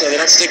 total, so they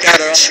don't stick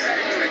out at all.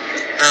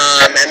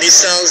 And these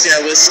cells,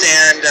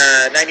 withstand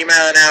 90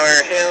 mile an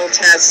hour hail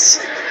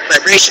tests,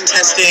 vibration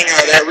testing.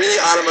 They're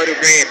really automotive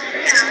grade.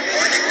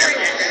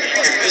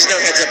 There's no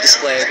heads-up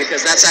display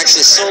because that's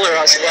actually solar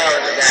as well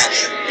in the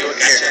dash. You look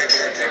here.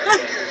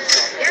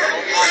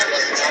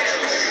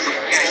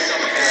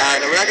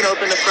 We're not going to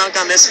open the front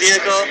on this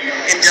vehicle.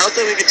 In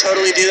Delta, we could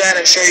totally do that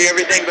and show you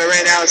everything, but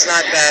right now it's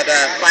not that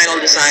final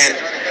design.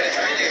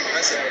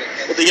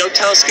 With the yoke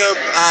telescope,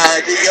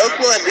 the yoke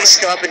will at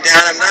least go up and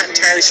down. I'm not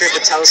entirely sure if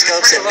it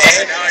telescopes. It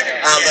may,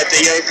 but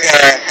the yoke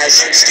has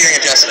some steering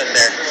adjustment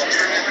there.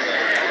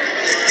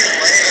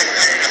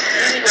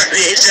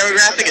 The age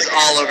demographic is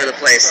all over the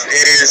place.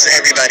 It is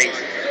everybody.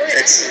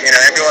 It's,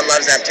 everyone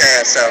loves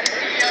Aptera, so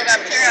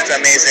it's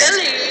amazing.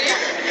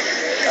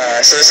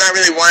 So there's not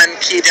really one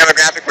key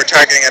demographic we're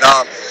targeting at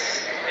all.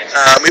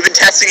 We've been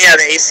testing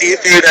the AC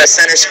through the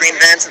center screen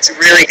vents. It's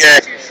really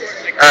good.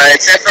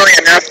 It's definitely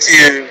enough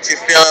to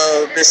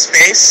fill this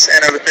space,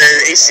 and with the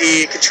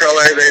AC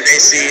controller, the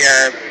AC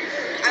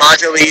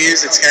module we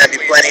use, it's going to be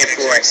plenty of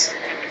floors.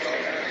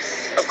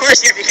 Of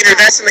course, you can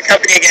invest in the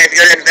company again. If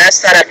you go to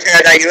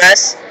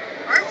invest.aptera.us,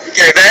 you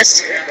can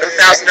invest with a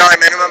 $1,000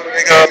 minimum.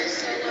 We're going to go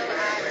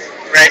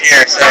right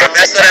here. So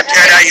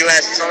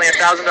invest.aptera.us. It's only a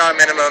 $1,000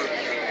 minimum.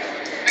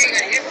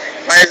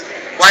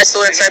 Why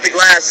solar inside the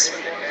glass?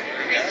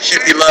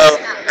 Should be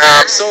low.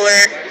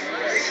 Solar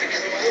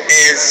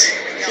is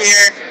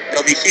here.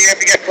 It'll be here if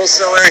you get full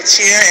solar. It's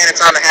here and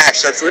it's on the hatch,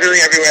 so it's literally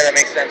everywhere that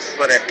makes sense to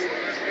put it.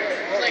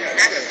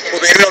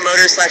 Will the Aptera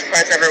Motors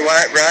 /parts ever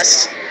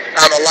rust?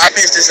 Alafe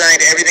is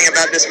designed everything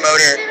about this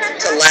motor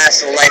to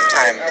last a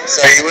lifetime, so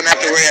you wouldn't have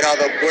to worry at all.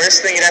 The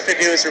worst thing you'd have to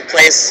do is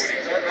replace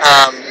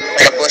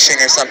like a bushing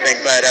or something,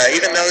 but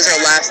even those are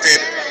lasted.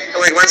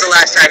 Like, when's the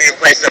last time you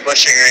replaced a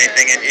bushing or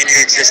anything in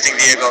your existing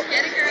vehicle?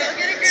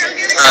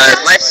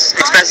 Life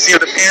expectancy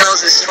of the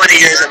panels is 20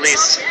 years at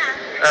least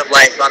of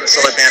life on the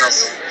solar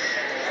panels.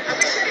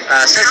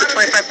 Starts at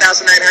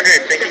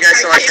 $25,900. Thank you guys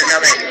so much for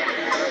coming.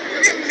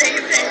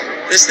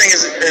 This thing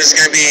is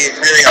going to be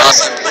really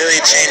awesome.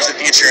 Really change the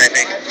future, I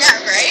think. Yeah,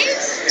 right?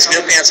 These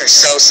wheel pants are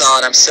so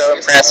solid. I'm so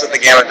impressed with the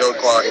Gamma build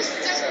quality.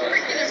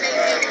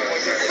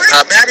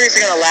 Batteries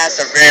are going to last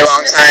a very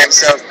long time.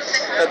 So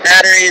the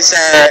batteries,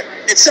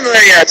 it's similar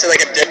to like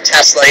a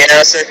Tesla,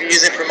 So if you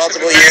use it for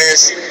multiple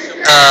years,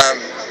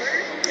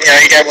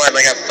 you get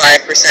like a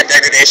 5%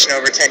 degradation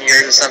over 10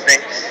 years or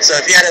something. So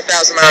if you had a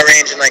 1,000-mile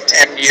range in like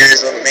 10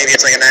 years, well, maybe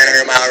it's like a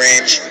 900-mile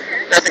range.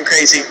 Nothing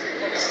crazy.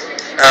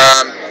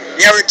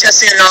 Yeah, we're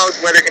testing it all with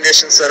weather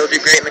conditions, so it'll do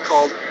great in the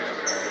cold.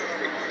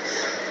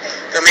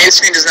 The main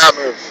screen does not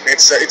move.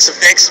 It's a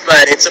fix,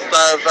 but it's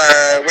above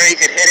where you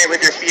could hit it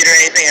with your feet or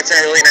anything. It's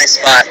in a really nice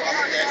spot.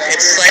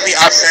 It's slightly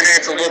off-center.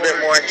 It's a little bit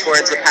more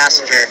towards the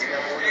passenger,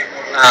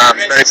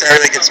 but it's in a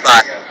really good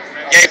spot.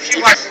 Yeah, if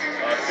you want,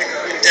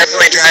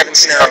 definitely drive in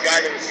snow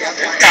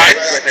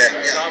with it.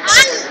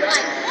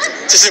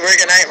 Does it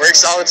work at night?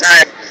 Works all the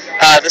time.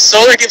 The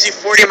solar gives you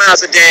 40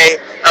 miles a day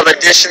of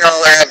additional,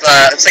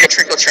 it's like a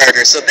trickle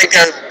charger. So think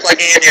of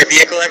plugging in your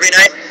vehicle every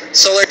night.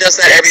 Solar does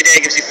that every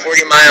day, gives you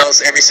 40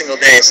 miles every single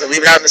day. So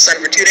leave it out in the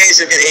sun for 2 days,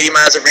 you'll get 80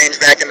 miles of range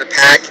back in the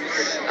pack.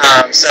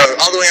 So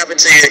all the way up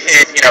until you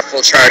hit,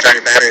 full charge on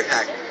your battery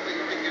pack.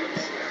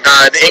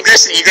 The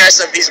ingress and egress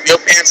of these wheel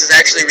pants is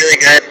actually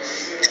really good.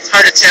 It's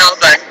hard to tell,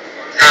 but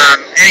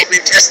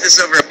we've tested this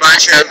over a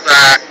bunch of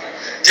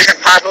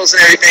different potholes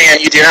and everything, and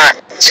you do not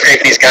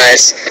scrape these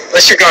guys.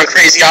 Unless you're going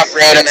crazy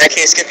off-road, in that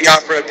case, get the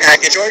off-road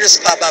package, or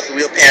just pop out the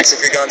wheel pants if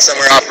you're going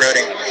somewhere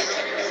off-roading.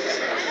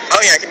 Oh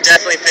yeah, I can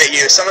definitely fit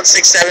you. Someone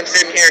 6'7"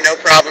 fit in here, no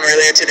problem,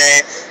 earlier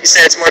today. He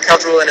said it's more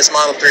comfortable in his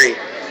Model 3.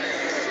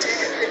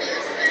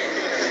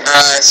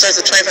 Starts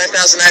at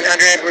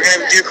 $25,900. We're going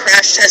to do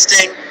crash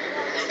testing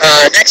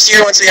next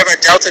year once we have our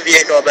Delta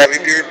vehicle, but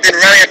we've been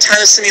running a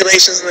ton of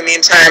simulations in the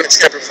meantime. It's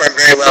going to perform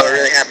very well. We're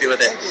really happy with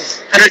it.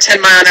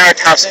 110 mile an hour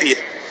top speed.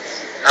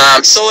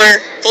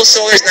 Full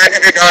solar is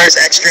 $900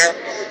 extra.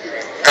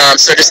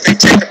 So just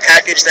take the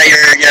package that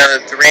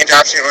the range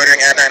option you're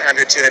ordering, add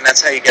 $900 to it, and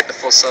that's how you get the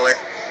full solar.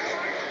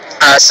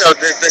 So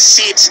the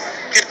seat,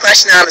 good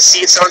question on the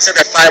seat. Someone said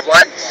they're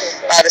 5'1".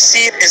 The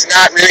seat is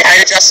not really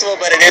height adjustable,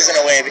 but it is in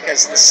a way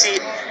because the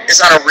seat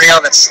is on a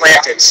rail that's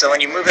slanted. So when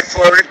you move it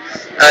forward,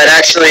 it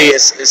actually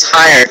is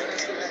higher.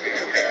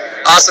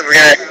 Awesome, we're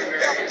going to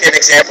get an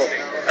example.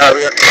 There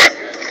we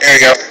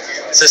go.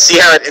 So see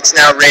how it's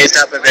now raised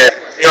up a bit.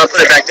 You want to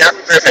put it back down?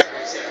 Perfect.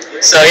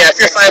 So yeah, if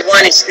you're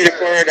 5'1", you scoot it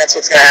forward, that's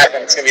what's going to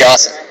happen. It's going to be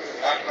awesome.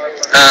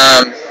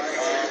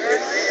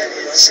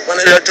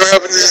 When the door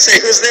opens, just say,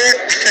 who's there?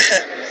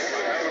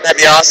 That'd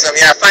be awesome.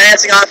 Yeah,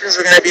 financing options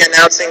we're going to be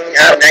announcing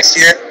next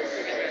year.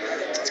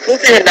 The cool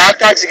thing with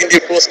Knock Dogs, you can do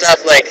cool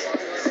stuff like,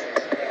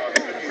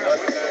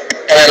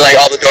 and then like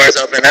all the doors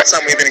open. That's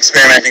something we've been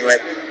experimenting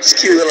with. Just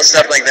cute little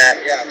stuff like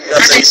that.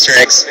 Love some Easter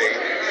eggs.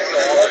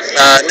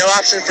 No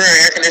option for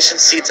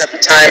air-conditioned seats at the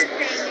time.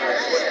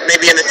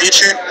 Maybe in the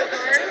future.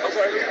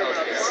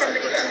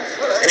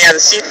 And yeah,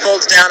 the seat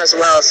folds down as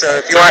well, so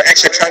if you want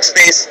extra trunk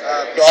space,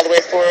 go all the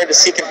way forward. The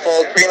seat can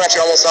fold pretty much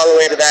almost all the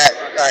way to that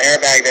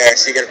airbag there,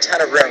 so you get a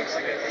ton of room.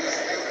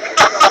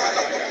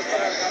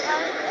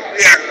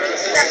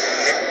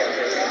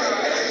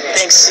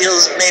 Thanks,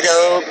 Seals made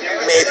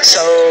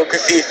so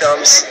graffiti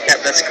films.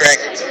 Yep, that's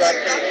correct.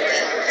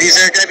 These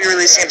are going to be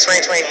releasing in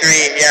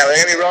 2023. Yeah, we're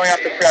going to be rolling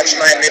off the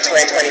production line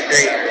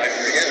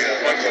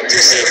mid-2023. 2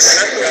 seats.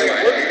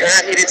 They're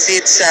not heated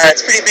seats.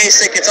 It's pretty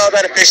basic. It's all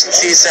about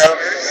efficiency. So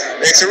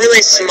it's a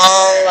really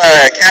small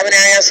cabin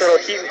area, so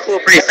it'll heat and cool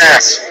pretty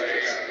fast.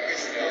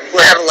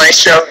 We'll have a light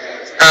show.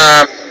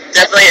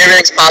 Definitely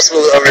everything's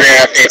possible with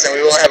over-there updates, and we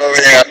will have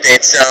over-there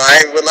updates. So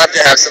I would love to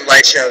have some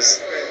light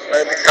shows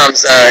when it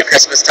becomes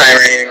Christmas time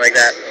or anything like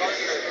that.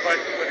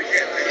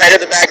 Right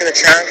at the back of the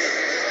trunk.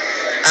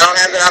 I don't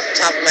have it off the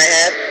top of my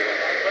head.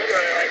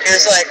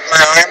 Here's like my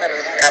arm, and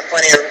I've got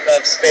plenty of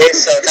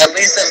space, so it's at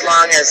least as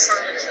long as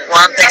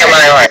one thing of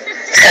my arm.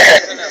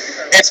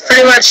 It's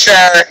pretty much,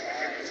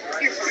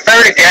 if I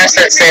were to guess,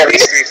 I'd say at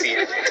least 3 feet.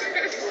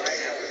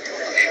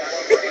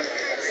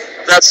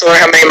 Without solar,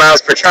 how many miles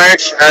per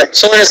charge?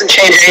 Solar doesn't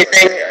change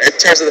anything in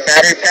terms of the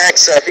battery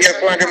pack, so if you get a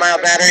 400-mile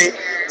battery,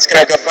 it's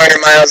going to go 400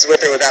 miles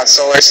with or without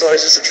solar. Solar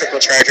is just a trickle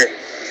charger.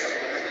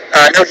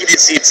 No heated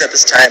seats at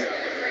this time.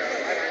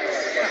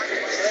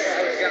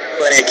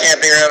 Plenty of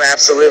camping room,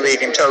 absolutely. You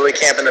can totally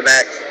camp in the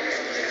back.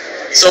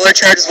 Solar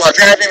charges while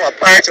driving, while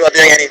parked, while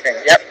doing anything.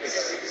 Yep.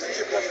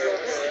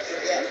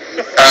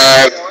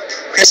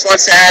 Chris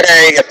wants to add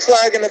a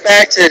plug in the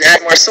back to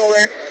add more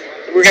solar.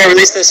 We're going to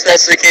release those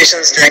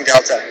specifications during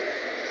Delta.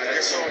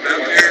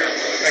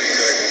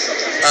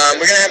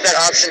 We're going to have that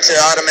option to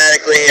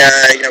automatically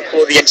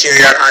cool the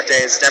interior on hot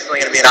days.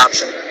 Definitely going to be an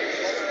option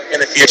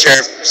in the future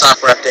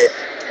software update.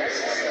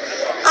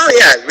 Oh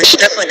yeah, we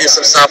should definitely do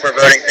some software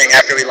voting thing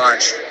after we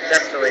launch.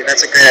 Definitely,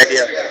 that's a great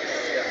idea.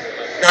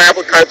 No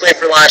Apple CarPlay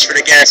for launch, but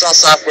again, it's all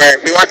software.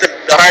 We want the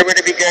hardware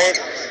to be good,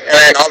 and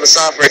then all the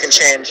software can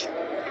change.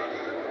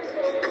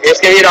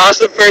 It's going to be an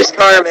awesome first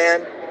car,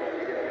 man.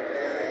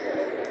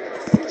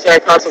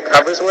 Center console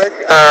covers work.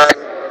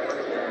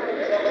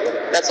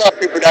 That's all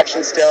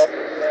pre-production still,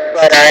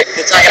 but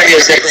it's not going to be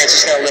a zipper. It's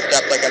just going to lift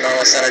up like a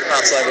normal center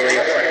console, I believe.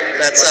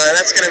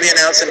 That's going to be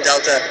announced in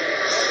Delta.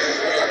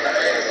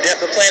 Yep,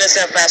 the plan is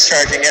to have fast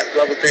charging. Yep,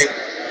 level 3.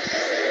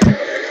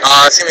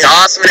 It's going to be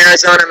awesome in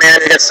Arizona,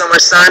 man. We got so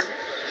much sun.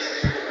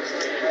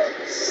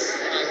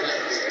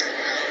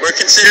 We're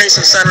considering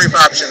some sunroof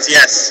options,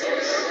 yes.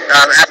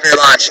 After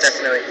launch,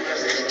 definitely.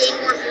 Can you gain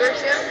more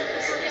viewership?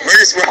 We're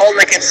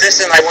holding it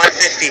consistent like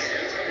 150.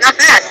 Not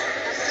bad.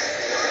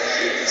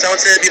 Someone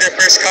said it'd be their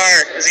first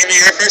car. Is it going to be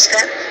your first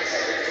car?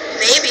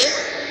 Maybe.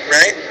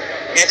 Right?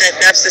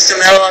 Anti-theft system,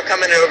 that'll all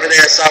come in over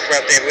there,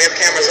 software update. We have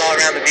cameras all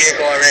around the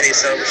vehicle already,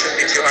 so it shouldn't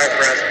be too hard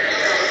for us.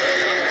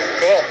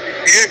 Cool.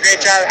 You did a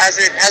great job.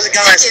 How's it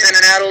going?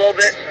 Spinning out a little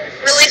bit?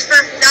 Release for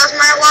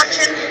 1,000-mile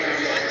option.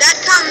 That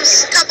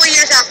comes a couple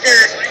years after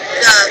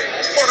the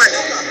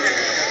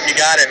 400. You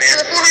got it, man.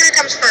 So the 400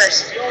 comes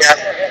first. Yep.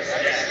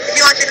 If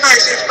you want your car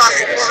as soon as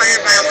possible,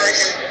 400-mile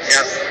version.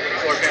 Yep.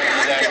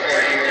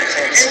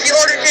 And if you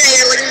order today,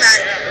 you're looking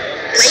at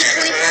late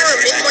 24 or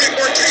mid 24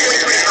 to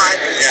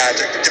 2025. Yeah,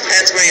 it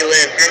depends where you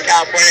live. If you're in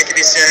California, it could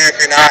be sooner. If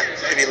you're not,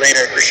 it could be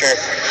later for sure.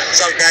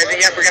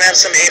 Self-driving, yep, we're going to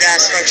have some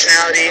ADAS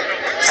functionality.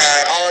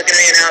 All going to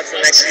be announced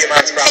in the next few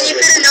months, probably. Can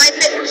you fit a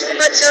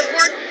 9-foot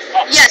surfboard?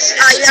 Yes,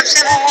 you have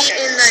 7 feet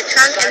in the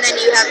trunk, and then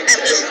you have at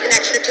least an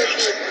extra 2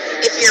 feet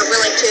if you're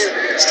willing to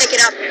stick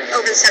it up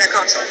over the center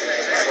console.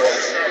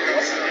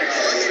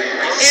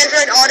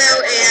 Android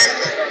Auto and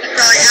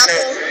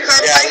Apple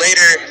CarPlay. Yeah,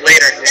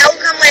 later. That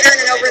will come later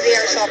in an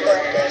over-the-air software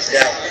update.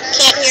 Yeah.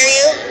 Can't hear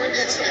you.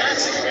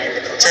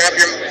 Turn up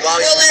your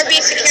volume. Will there be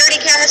a security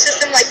camera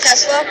system like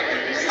Tesla? I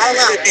don't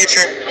know. In the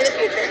future. In the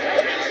future.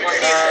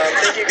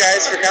 Thank you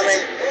guys for coming.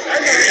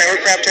 We're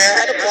for Aptera.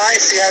 I'd apply,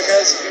 see how it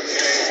goes.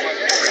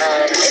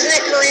 Isn't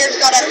it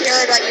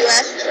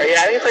careers.aptera.us?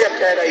 Yeah, I think it's like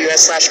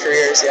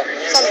Aptera.us/careers, yeah.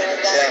 Something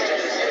like that. Yeah.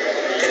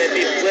 Can it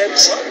be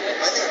flipped?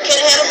 Can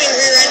it handle being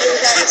rear-ended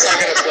without? It's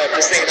not gonna flip.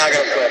 This thing's not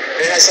gonna flip.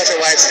 It has such a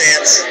wide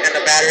stance, and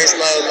the battery's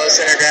low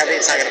center of gravity.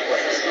 It's not gonna flip.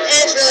 And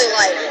it's really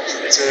light.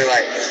 It's really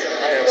light.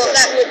 Well,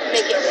 that would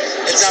make it.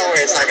 It's not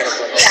worry. It's not gonna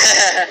flip.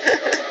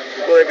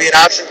 Yeah. Will it be an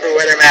option for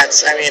weather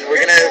mats? I mean,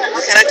 we're kind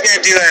of gonna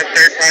do a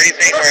third-party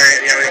thing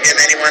where we give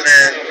anyone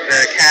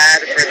the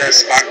CAD for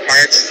those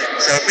parts.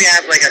 So if we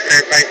have like a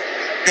third-party,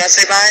 you want to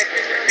say bye?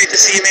 Great to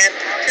see you, man.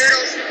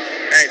 Turtles.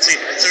 All right, sweet.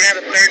 So we have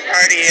a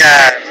third-party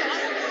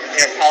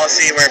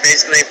policy where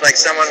basically if like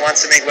someone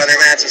wants to make weather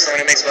mats or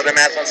someone who makes weather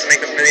mats wants to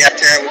make them for the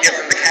Aptera, we'll give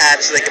them the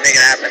CAD so they can make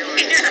it happen. Have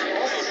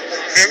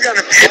you ever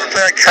gotten paid to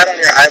put a cut on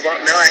your eyeball?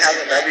 No, I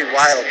haven't. That'd be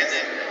wild.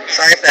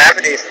 Sorry if that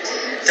happened to you.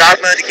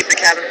 Dog mode to keep the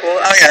cabin cool?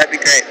 Oh yeah, that'd be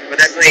great. We'll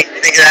definitely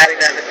think of adding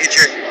that in the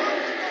future.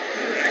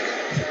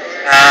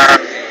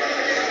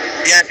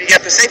 Yeah, if you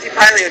get the safety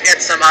pilot, you'll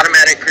get some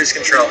automatic cruise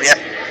control. Yep.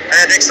 I'm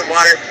gonna drink some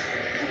water.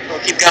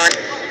 We'll keep going.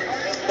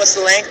 What's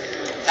the link?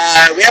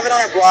 We have it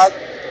on our blog.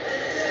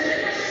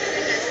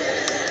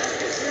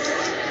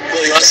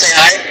 Will you want to say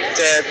hi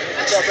to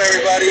what's up,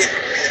 everybody?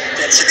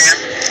 To Instagram.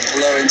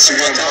 Hello,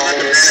 Instagram. Tell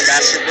them about the brand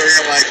ambassador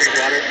program while I drink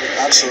water.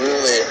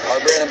 Absolutely. Our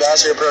brand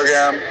ambassador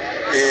program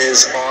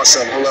is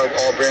awesome. Hello,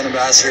 all brand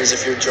ambassadors.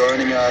 If you're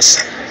joining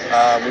us,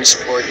 we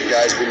support you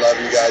guys. We love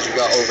you guys. We've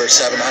got over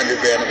 700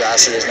 brand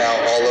ambassadors now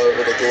all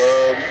over the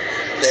globe.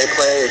 They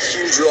play a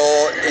huge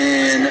role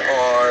in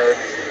our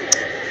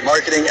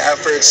marketing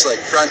efforts, like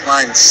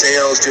frontline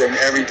sales, doing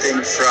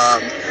everything from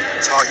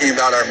talking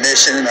about our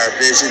mission and our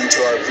vision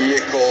to our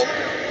vehicle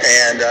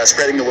and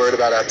spreading the word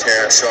about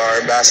Aptera. So our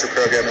ambassador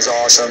program is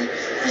awesome.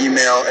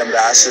 Email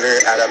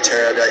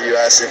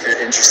ambassador@aptera.us if you're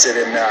interested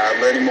in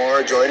learning more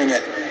or joining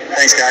it.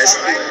 Thanks, guys.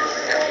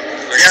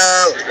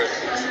 Yo!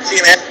 See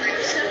you, man.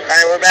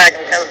 Alright, we're back.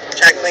 I'm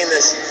trying to clean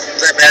this.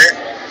 Is that better?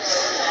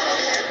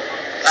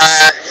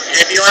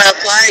 If you want to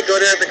apply, go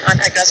to the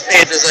Contact Us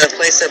page. There's a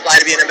place to apply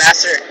to be an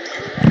ambassador.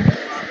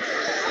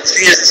 Is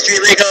it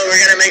street legal? We're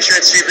going to make sure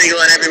it's street legal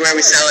and everywhere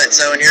we sell it.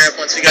 So in Europe,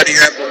 once we go to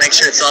Europe, we'll make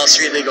sure it's all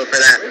street legal for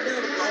that.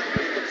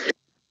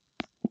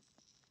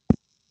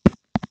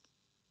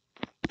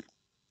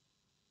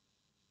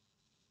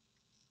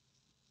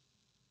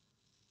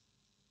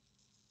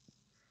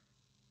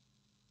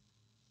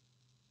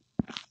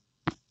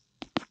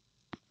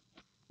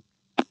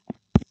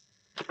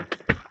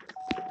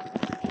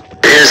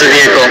 Here's the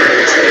vehicle.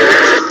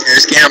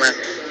 Here's Gamma.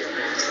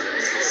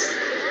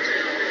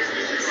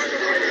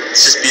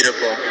 It's just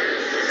beautiful.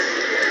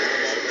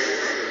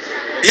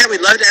 Yeah,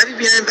 we'd love to have you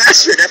be an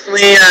ambassador.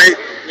 Definitely,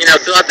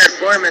 fill out that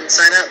form and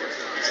sign up.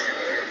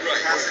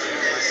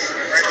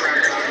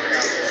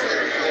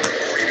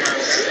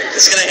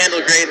 It's going to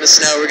handle great in the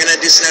snow. We're going to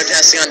do snow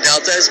testing on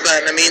Deltas,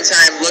 but in the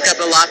meantime, look up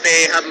the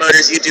Lape Hub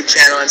Motors YouTube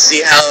channel and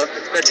see how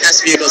the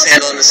test vehicles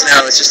handle in the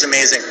snow. It's just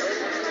amazing.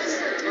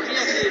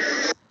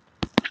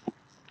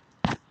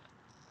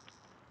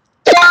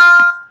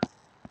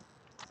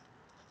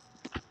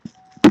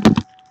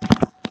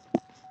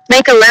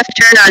 Make a left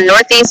turn on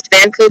Northeast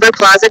Vancouver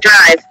Plaza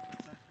Drive.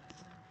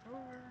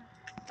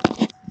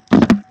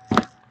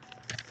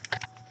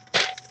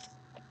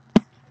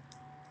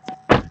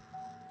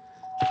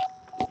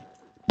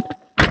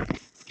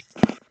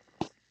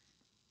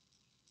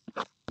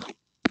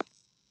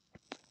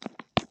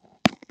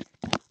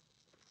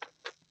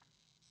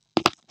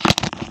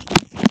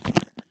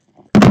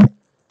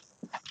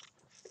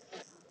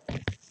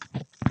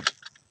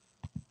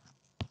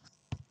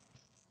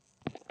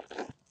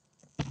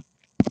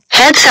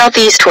 Head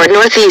southeast toward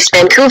Northeast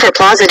Vancouver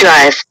Plaza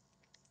Drive.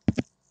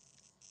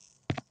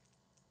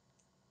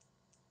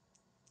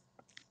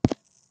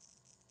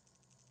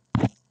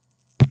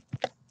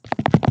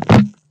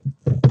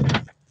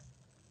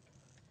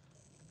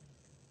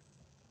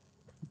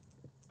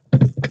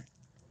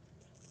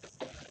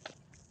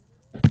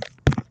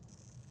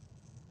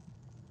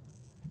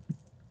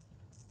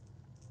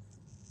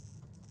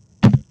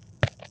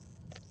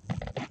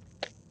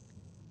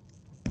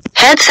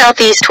 Head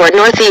southeast toward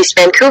Northeast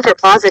Vancouver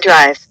Plaza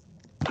Drive.